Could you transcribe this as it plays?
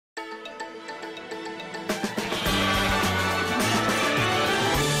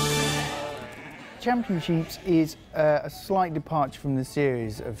Championsheeps is a slight departure from the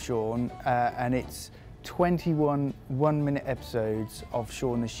series of Shaun, and it's 21 one-minute episodes of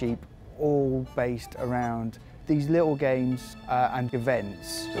Shaun the Sheep, all based around these little games and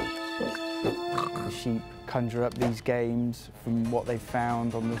events. The sheep conjure up these games from what they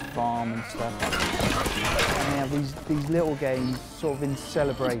found on the farm and stuff. And they have these little games sort of in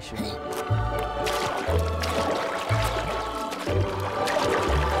celebration.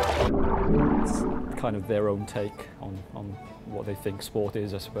 It's kind of their own take on what they think sport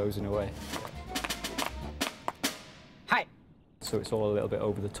is, I suppose, in a way. Hi! So it's all a little bit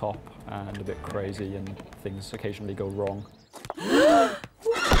over the top and a bit crazy, and things occasionally go wrong.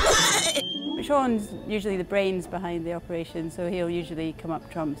 Shaun's usually the brains behind the operation, so he'll usually come up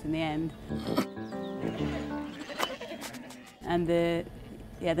trumps in the end. And the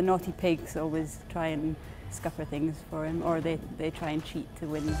naughty pigs always try and scupper things for him, or they try and cheat to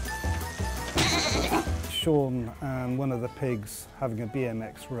win. Shaun and one of the pigs having a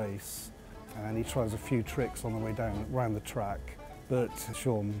BMX race, and he tries a few tricks on the way down around the track, but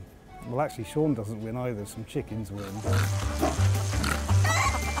Shaun doesn't win either, some chickens win.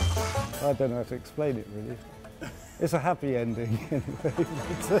 I don't know how to explain it really. It's a happy ending anyway.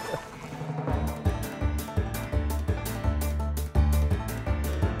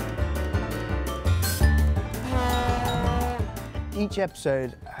 Each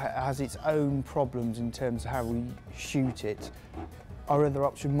episode has its own problems in terms of how we shoot it. Our other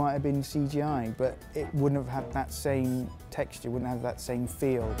option might have been CGI, but it wouldn't have had that same texture, wouldn't have that same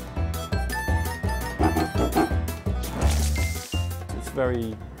feel. It's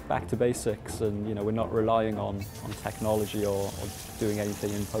very back to basics, and we're not relying on technology or doing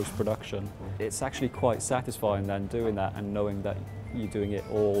anything in post-production. It's actually quite satisfying then doing that and knowing that you're doing it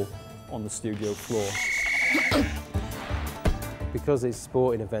all on the studio floor. Because it's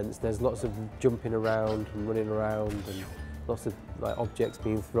sporting events, there's lots of jumping around and running around, and lots of objects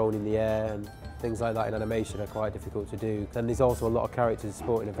being thrown in the air, and things like that in animation are quite difficult to do. And there's also a lot of characters in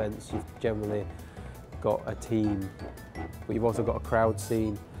sporting events. You've generally got a team, but you've also got a crowd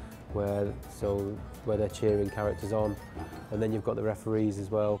scene where they're cheering characters on, and then you've got the referees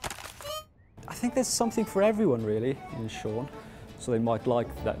as well. I think there's something for everyone really in Shaun. So they might like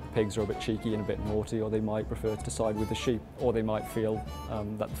that the pigs are a bit cheeky and a bit naughty, or they might prefer to side with the sheep, or they might feel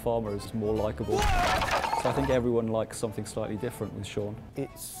that the farmer is more likeable. So I think everyone likes something slightly different with Shaun.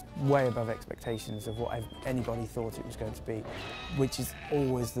 It's way above expectations of what anybody thought it was going to be, which is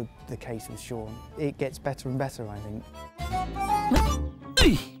always the case with Shaun. It gets better and better, I think.